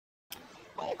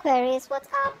Hey Aquarius, what's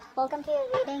up? Welcome to your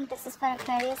reading. This is for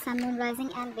Aquarius, Sun, Moon,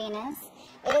 Rising and Venus.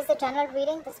 It is a general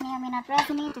reading. This may or may not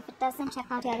resonate. If it doesn't, check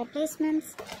out your other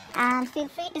placements. And feel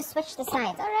free to switch the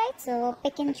sides, alright? So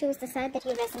pick and choose the side that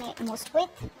you resonate most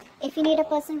with. If you need a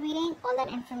person reading, all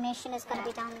that information is going to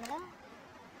be down below.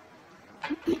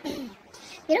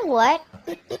 You know what?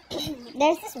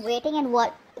 There's this waiting and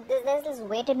there's this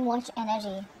wait and watch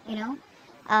energy, you know?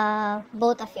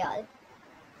 Both of y'all.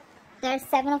 There's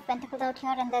 7 of Pentacles out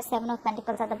here and there's 7 of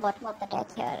Pentacles at the bottom of the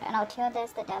deck here. And out here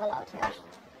there's the Devil out here.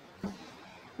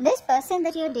 This person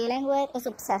that you're dealing with is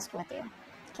obsessed with you.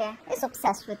 Okay? Is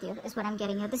obsessed with you is what I'm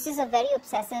getting here. This is a very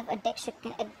obsessive, addicted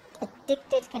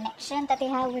connection that they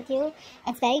have with you.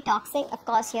 It's very toxic, of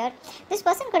course, here. This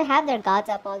person could have their guards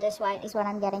up all this while is what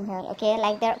I'm getting here. Okay?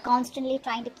 Like they're constantly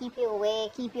trying to keep you away,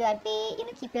 keep you at bay, you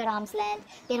know, keep your arm's length.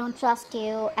 They don't trust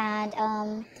you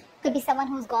and could be someone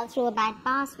who's gone through a bad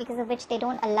past because of which they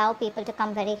don't allow people to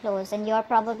come very close, and you're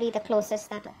probably the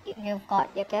closest that you've got.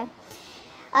 Okay,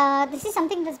 this is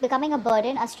something that's becoming a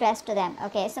burden, a stress to them.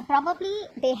 Okay, so probably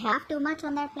they have too much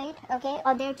on their plate. Okay,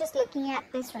 or they're just looking at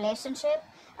this relationship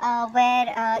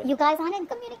where you guys aren't in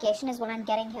communication is what I'm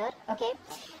getting here. Okay,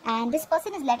 and this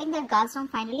person is letting their guards down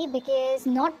finally because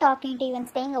not talking to you and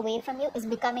staying away from you is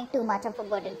becoming too much of a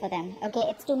burden for them. Okay,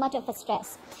 it's too much of a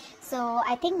stress. So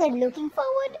I think they're looking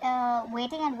forward,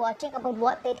 waiting and watching about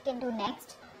what they can do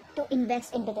next to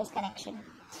invest into this connection.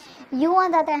 You,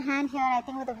 on the other hand, here, I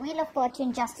think with the Wheel of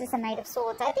Fortune, Justice, and Knight of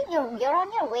Swords, I think you're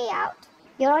on your way out.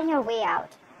 You're on your way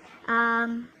out.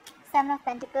 7 of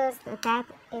Pentacles, the Death,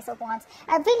 Ace of Wands.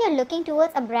 I feel you're looking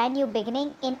towards a brand new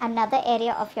beginning in another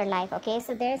area of your life. Okay,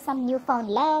 so there's some newfound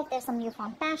love, there's some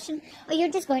newfound passion, or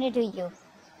you're just going to do you.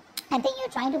 I think you're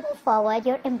trying to move forward.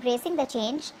 You're embracing the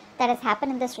change that has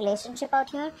happened in this relationship out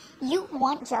here. You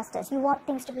want justice. You want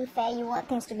things to be fair. You want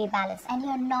things to be balanced. And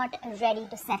you're not ready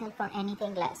to settle for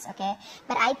anything less, okay?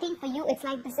 But I think for you, it's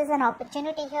like this is an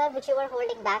opportunity here which you were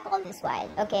holding back all this while,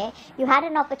 okay? You had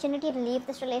an opportunity to leave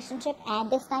this relationship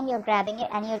and this time you're grabbing it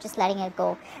and you're just letting it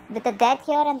go. With the Death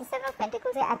here and the 7 of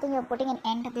Pentacles here, I think you're putting an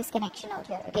end to this connection out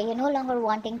here, okay? You're no longer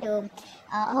wanting to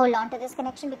hold on to this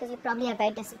connection because you probably are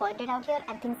very disappointed out here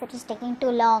and things are just taking too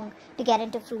long to get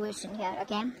into fruition here.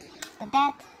 Okay, the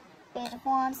Death, Page of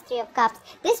Wands, 3 of Cups.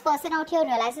 This person out here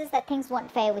realizes that things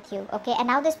weren't fair with you. Okay, and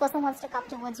now this person wants to come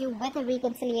towards you with a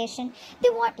reconciliation.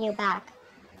 They want you back.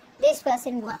 This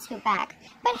person wants you back.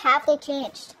 But have they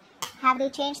changed? Have they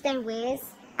changed their ways?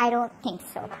 I don't think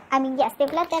so. I mean, yes,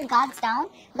 they've let their guards down,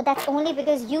 but that's only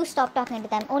because you stopped talking to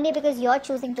them, only because you're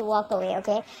choosing to walk away.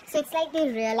 Okay, so it's like they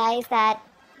realize that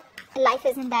life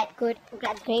isn't that great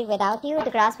without you.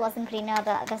 The grass wasn't greener on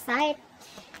the other side.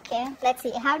 Okay, let's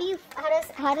see. How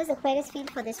does Aquarius feel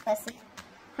for this person?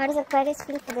 How does Aquarius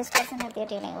feel for this person that they're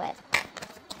dealing with?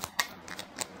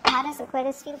 How does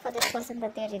Aquarius feel for this person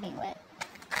that they're dealing with?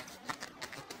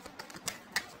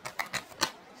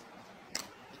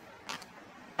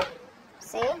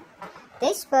 See?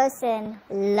 This person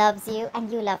loves you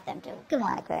and you love them too. Come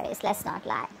on, Aquarius, let's not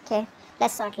lie, okay?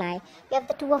 Let's not lie. We have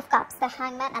the 2 of Cups, the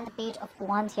Hangman, and the Page of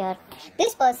Wands here.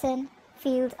 This person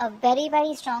feels a very,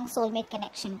 very strong soulmate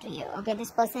connection to you, okay?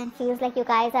 This person feels like you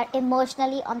guys are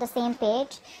emotionally on the same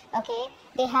page, okay?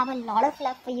 They have a lot of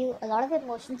love for you, a lot of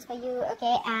emotions for you,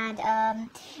 okay? And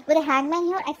with the Hangman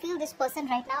here, I feel this person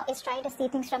right now is trying to see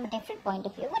things from a different point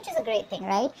of view, which is a great thing,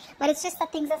 right? But it's just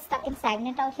that things are stuck and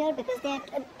stagnant out here because they're...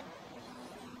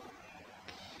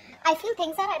 I feel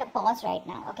things are at a pause right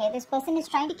now, okay? This person is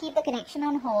trying to keep the connection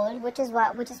on hold, which is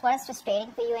what is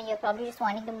frustrating for you, and you're probably just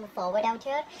wanting to move forward out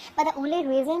here. But the only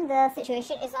reason the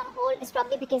situation is on hold is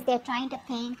probably because they're trying to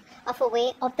think of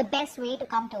the best way to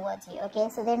come towards you, okay?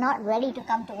 So they're not ready to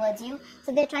come towards you.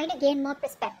 So they're trying to gain more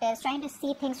perspectives, trying to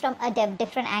see things from a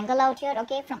different angle out here,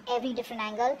 okay? From every different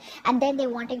angle. And then they're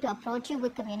wanting to approach you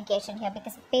with communication here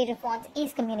because the Page of Wands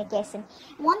is communication.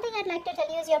 One thing I'd like to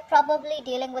tell you is you're probably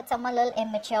dealing with someone a little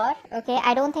immature. Okay,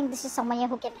 I don't think this is someone here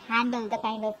who can handle the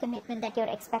kind of commitment that you're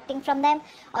expecting from them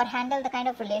or handle the kind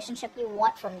of relationship you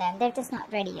want from them. They're just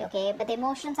not ready, okay? But the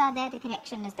emotions are there, the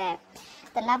connection is there.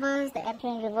 The Lovers, the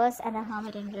Emperor in reverse, and the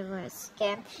Hermit in reverse,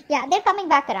 okay? Yeah, they're coming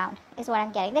back around, is what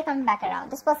I'm getting. They're coming back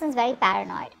around. This person's very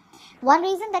paranoid. One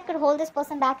reason that could hold this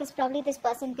person back is probably this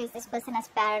person because this person has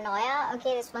paranoia,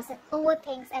 okay? This person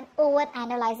overthinks and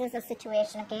overanalyzes the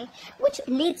situation, okay? Which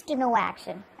leads to no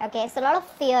action, okay? So a lot of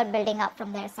fear building up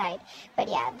from their side. But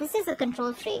yeah, this is a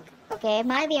control freak, okay?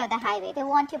 My way or the highway. They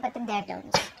want you, but in their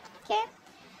terms, okay?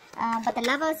 But the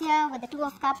Lovers here, with the 2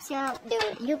 of Cups here,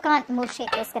 dude, you can't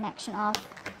shake this connection off.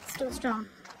 It's too strong.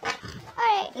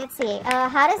 Alright, let's see.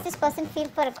 How does this person feel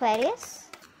for Aquarius?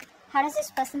 How does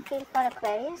this person feel for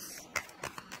Aquarius?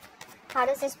 How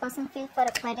does this person feel for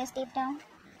Aquarius deep down?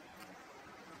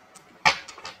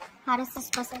 How does this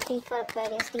person feel for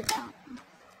Aquarius deep down?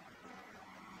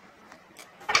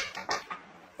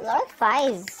 A lot of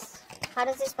fives. How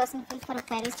does this person feel for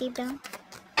Aquarius deep down?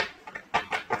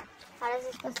 How does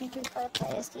this person feel for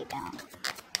Aquarius deep down?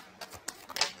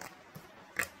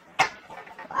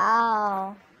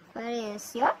 Wow.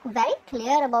 Aquarius, you're very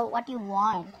clear about what you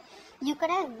want. You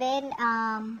could have been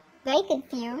very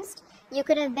confused. You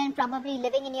could have been probably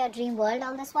living in your dream world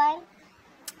all this while.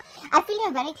 I feel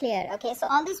you're very clear, okay? So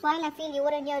all this while, I feel you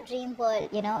were in your dream world,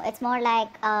 you know? It's more like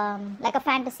a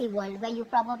fantasy world where you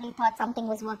probably thought something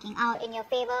was working out in your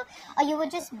favor, or you were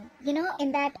just, you know,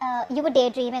 in that, you were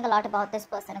daydreaming a lot about this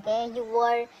person, okay? You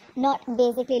were not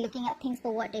basically looking at things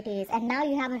for what it is, and now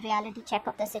you have a reality check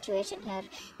of the situation here.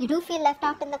 You do feel left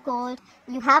out in the cold.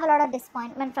 You have a lot of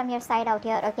disappointment from your side out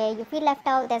here, okay? You feel left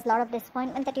out. There's a lot of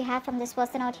disappointment that you have from this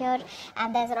person out here,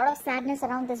 and there's a lot of sadness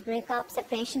around this breakup,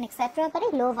 separation, etc.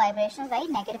 Very low vibration, very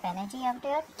negative energy out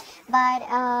there. But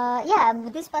yeah,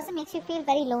 this person makes you feel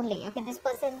very lonely, okay? This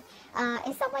person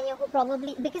is someone who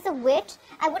probably, because of which,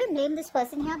 I wouldn't blame this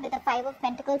person here with the Five of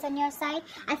Pentacles on your side.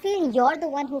 I feel you're the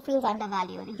one who feels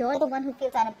undervalued. You're the one who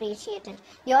feels unappreciated.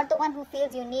 You're the one who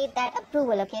feels you need that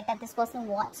approval, okay? That this person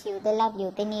wants you, they love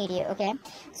you, they need you, okay?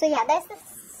 So yeah, there's this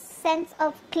sense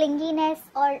of clinginess,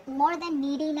 or more than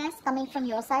neediness, coming from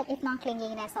your side, if not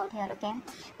clinginess out here, okay?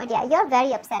 But yeah, you're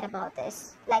very upset about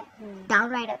this, like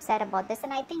downright upset about this,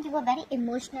 and I think you were very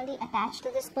emotionally attached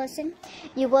to this person.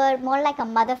 You were more like a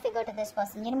mother figure to this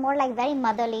person, you know, more like very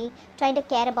motherly, trying to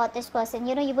care about this person.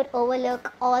 You know, you would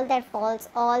overlook all their faults,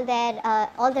 all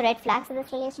the red flags in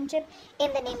this relationship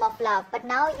in the name of love. But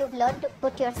now you've learned to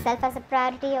put yourself as a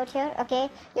priority out here, okay?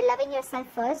 You're loving yourself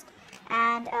first.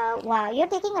 And wow, you're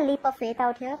taking a leap of faith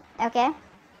out here, okay?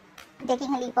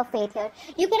 Taking a leap of faith here.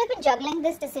 You could have been juggling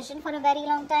this decision for a very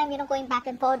long time, you know, going back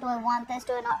and forth. Do I want this?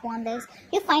 Do I not want this?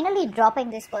 You're finally dropping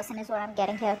this person is what I'm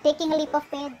getting here. Taking a leap of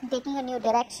faith, taking a new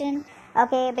direction,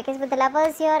 okay? Because with the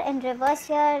Lovers here in reverse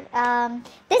here,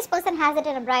 this person has it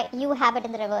in a bright, you have it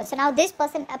in the reverse. So now this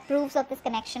person approves of this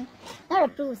connection. Not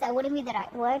approves, that wouldn't be the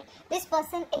right word. This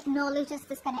person acknowledges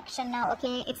this connection now,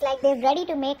 okay? It's like they're ready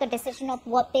to make a decision of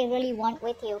what they really want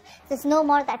with you. So it's no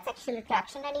more that sexual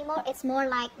attraction anymore. It's more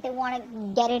like they want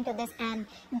to get into this and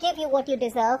give you what you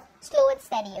deserve, slow and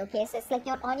steady, okay? So it's like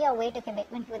you're on your way to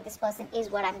commitment with this person is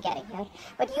what I'm getting here.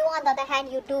 But you, on the other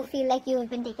hand, you do feel like you've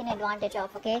been taken advantage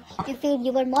of, okay? You feel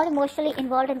you were more emotionally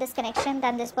involved in this connection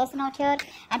than this person out here,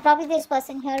 and probably this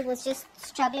person here was just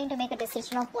struggling to make a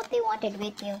decision of what they wanted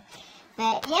with you.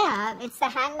 But yeah, it's the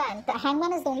Hangman. The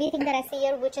Hangman is the only thing that I see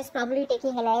here, which is probably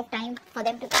taking a lot of time for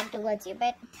them to come towards you.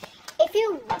 But if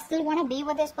you still want to be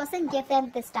with this person, give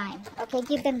them this time, okay?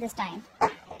 Give them this time.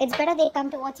 It's better they come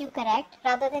towards you correct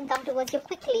rather than come towards you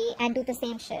quickly and do the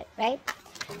same shit, right?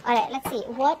 Alright, let's see.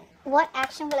 What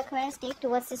action will Aquarius take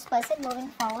towards this person moving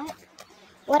forward?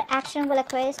 What action will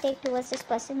Aquarius take towards this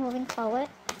person moving forward?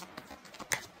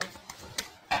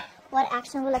 What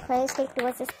action will Aquarius take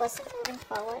towards this person moving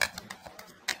forward?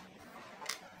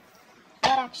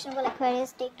 What action will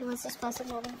Aquarius take towards this person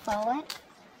moving forward?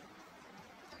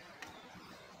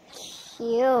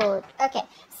 Cute. Okay,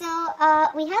 so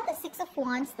we have the Six of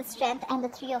Wands, the Strength, and the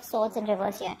Three of Swords in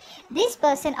reverse here. This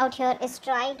person out here is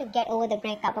trying to get over the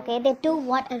breakup, okay? They do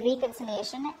want a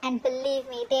reconciliation, and believe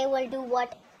me, they will do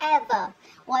whatever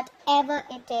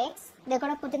it takes. They're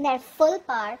going to put in their full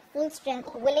power, full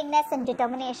strength, willingness, and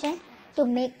determination to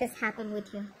make this happen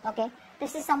with you, okay?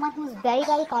 This is someone who's very,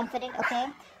 very confident, okay?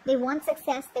 They want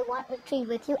success, they want victory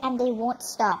with you, and they won't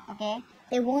stop, okay?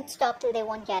 They won't stop till they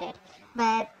won't get it.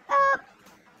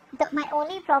 But my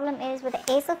only problem is with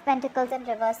the Ace of Pentacles in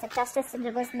reverse, the Justice in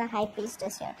reverse, and the High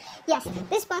Priestess here. Yes,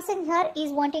 this person here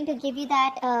is wanting to give you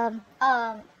that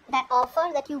that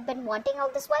offer that you've been wanting all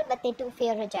this while, but they do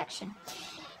fear rejection.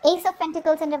 Ace of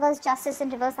Pentacles in reverse, Justice in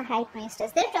reverse, the High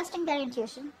Priestess. They're trusting their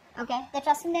intuition, okay? They're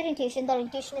trusting their intuition. Their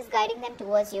intuition is guiding them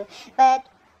towards you. But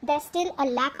there's still a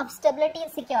lack of stability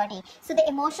and security. So the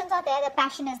emotions are there, the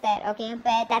passion is there, okay?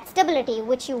 But that stability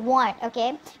which you want,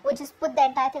 okay, which just put the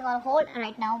entire thing on hold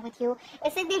right now with you.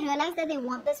 It's like they realize that they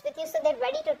want this with you, so they're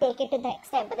ready to take it to the next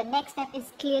step. But the next step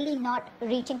is clearly not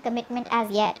reaching commitment as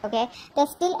yet, okay?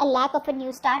 There's still a lack of a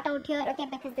new start out here, okay?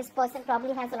 Because this person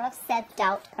probably has a lot of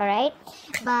self-doubt, alright?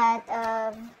 But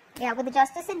yeah, with the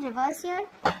Justice in reverse here,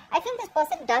 I think this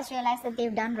person does realize that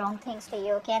they've done wrong things to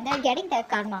you, okay? And they're getting their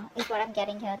karma, is what I'm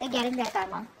getting here. They're getting their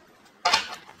karma.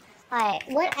 Alright,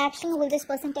 what action will this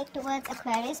person take towards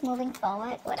Aquarius moving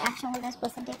forward? What action will this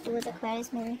person take towards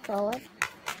Aquarius moving forward?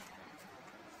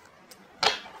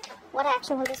 What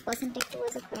action will this person take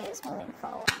towards Aquarius moving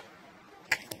forward?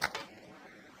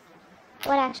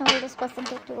 What action will this person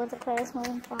take towards Aquarius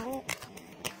moving forward?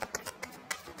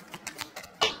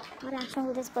 What action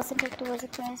will this person take towards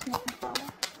Aquarius moving forward?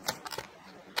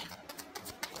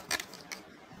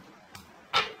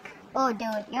 Oh,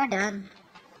 dude, you're done.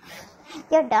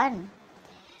 You're done.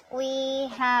 We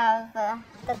have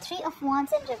the Three of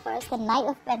Wands in reverse, the Knight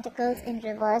of Pentacles in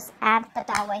reverse, and the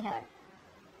Tower here.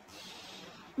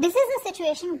 This is a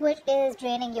situation which is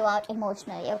draining you out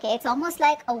emotionally, okay? It's almost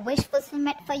like a wish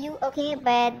fulfillment for you, okay?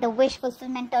 But the wish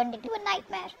fulfillment turned into a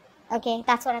nightmare, okay?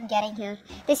 That's what I'm getting here.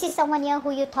 This is someone here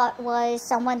who you thought was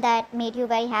someone that made you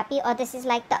very happy, or this is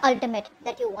like the ultimate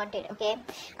that you wanted, okay?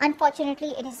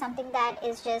 Unfortunately, it is something that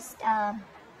is just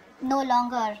no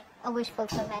longer a wish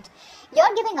fulfillment.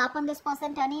 You're giving up on this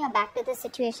person, turning your back to this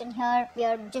situation here.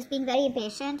 You're just being very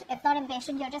impatient. If not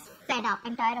impatient, you're just fed up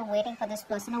and tired of waiting for this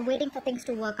person or waiting for things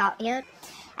to work out here.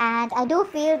 And I do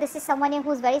feel this is someone here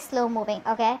who's very slow moving,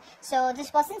 okay? So this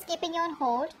person's keeping you on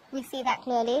hold. We see that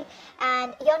clearly.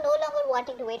 And you're no longer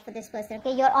wanting to wait for this person,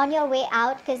 okay? You're on your way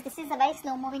out because this is a very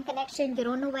slow moving connection. You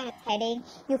don't know where it's heading.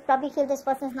 You probably feel this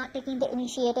person's not taking the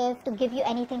initiative to give you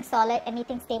anything solid,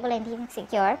 anything stable, anything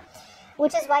secure,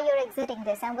 which is why you're exiting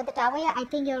this. And with the Tower here, I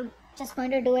think you're just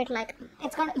going to do it like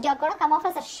you're going to come off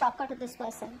as a shocker to this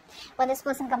person when this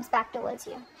person comes back towards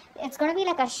you. It's going to be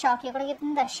like a shock. You're going to give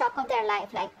them the shock of their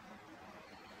life, like,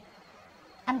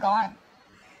 I'm gone,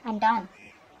 I'm done,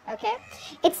 okay?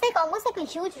 It's like almost like a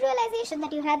huge realization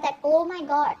that you had that, oh my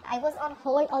god, I was on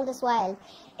hold all this while.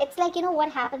 It's like, you know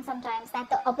what happens sometimes, that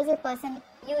the opposite person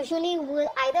usually will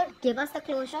either give us the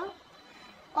closure,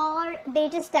 or they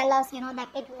just tell us, you know, that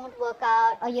it won't work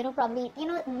out, or, you know, probably, you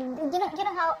know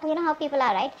how people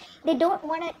are, right? They don't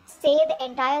want to say the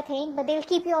entire thing, but they'll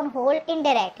keep you on hold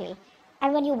indirectly.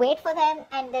 And when you wait for them,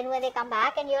 and then when they come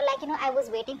back, and you're like, you know, I was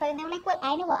waiting for you, and they're like, well,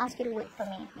 I never asked you to wait for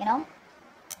me, you know?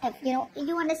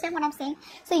 You understand what I'm saying?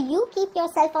 So you keep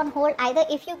yourself on hold either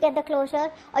if you get the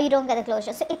closure or you don't get the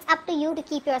closure. So it's up to you to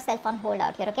keep yourself on hold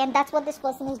out here, okay? And that's what this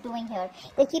person is doing here.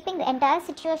 They're keeping the entire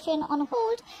situation on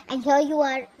hold, and here you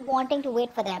are wanting to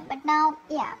wait for them. But now,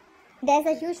 yeah, there's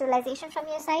a huge realization from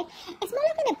your side. It's more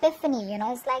like an epiphany, you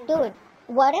know? It's like, dude,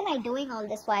 what am I doing all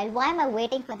this while? Why am I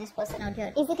waiting for this person out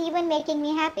here? Is it even making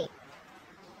me happy?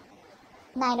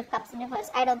 Nine of Cups in reverse.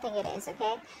 I don't think it is,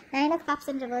 okay? Nine of Cups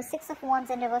in reverse, Six of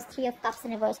Wands in reverse, Three of Cups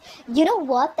in reverse. You know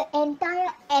what? The entire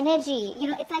energy, you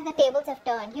know, it's like the tables have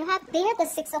turned. They have the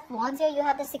Six of Wands here, you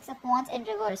have the Six of Wands in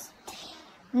reverse.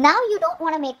 Now you don't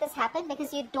want to make this happen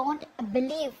because you don't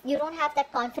believe, you don't have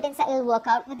that confidence that it will work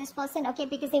out with this person, okay?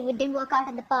 Because it didn't work out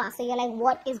in the past. So you're like,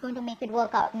 what is going to make it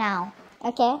work out now?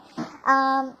 Okay,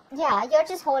 yeah, you're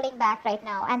just holding back right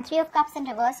now. And Three of Cups in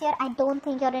reverse here, I don't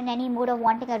think you're in any mood of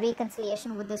wanting a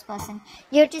reconciliation with this person.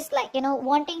 You're just like, you know,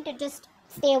 wanting to just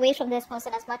stay away from this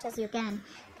person as much as you can,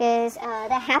 because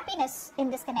the happiness in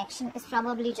this connection is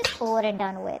probably just over and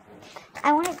done with.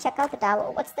 I want to check out the Tower.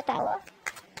 What's the Tower?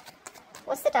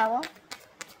 What's the Tower?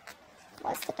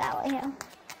 What's the Tower here?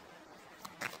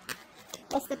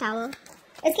 What's the Tower?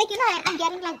 It's like, you know, I'm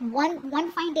getting like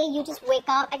one fine day you just wake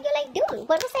up and you're like, dude,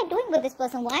 what was I doing with this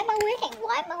person? Why am I waiting?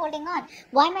 Why am I holding on?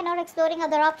 Why am I not exploring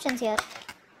other options here?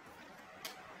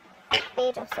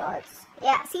 Page of Swords.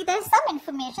 Yeah, see, there's some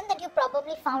information that you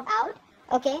probably found out,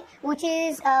 okay, which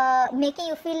is making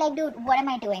you feel like, dude, what am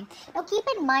I doing? Now keep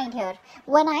in mind here,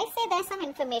 when I say there's some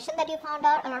information that you found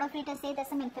out, a lot of readers say there's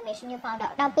some information you found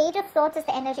out. Now Page of Swords is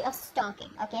the energy of stalking,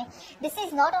 okay? This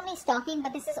is not only stalking,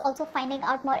 but this is also finding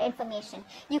out more information.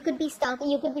 You could be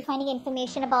stalking, you could be finding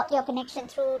information about your connection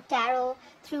through tarot,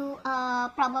 through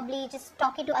probably just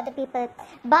talking to other people.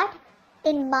 But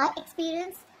in my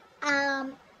experience,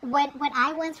 when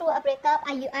I went through a breakup,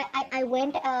 I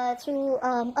went through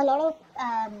a lot of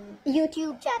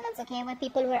YouTube channels, okay, where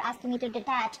people were asking me to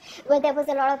detach, where there was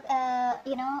a lot of,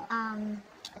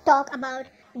 talk about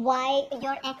why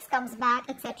your ex comes back,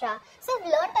 etc. So I've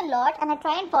learned a lot, and I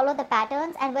try and follow the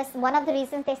patterns, and one of the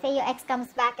reasons they say your ex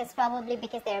comes back is probably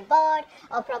because they're bored,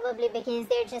 or probably because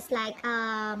they're just like,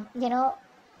 they're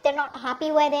not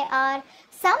happy where they are.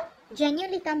 Some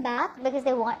genuinely come back because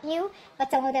they want you,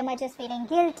 but some of them are just feeling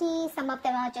guilty, some of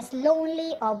them are just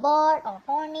lonely or bored or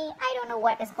horny. I don't know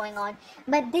what is going on,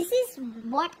 but this is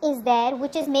what is there,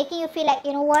 which is making you feel like,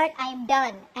 you know what, I'm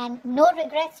done, and no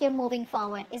regrets, you're moving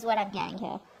forward is what I'm getting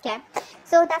here. Okay,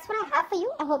 so that's what I have for you.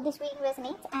 I hope this reading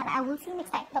resonates, and I will see you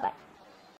next time. Bye bye.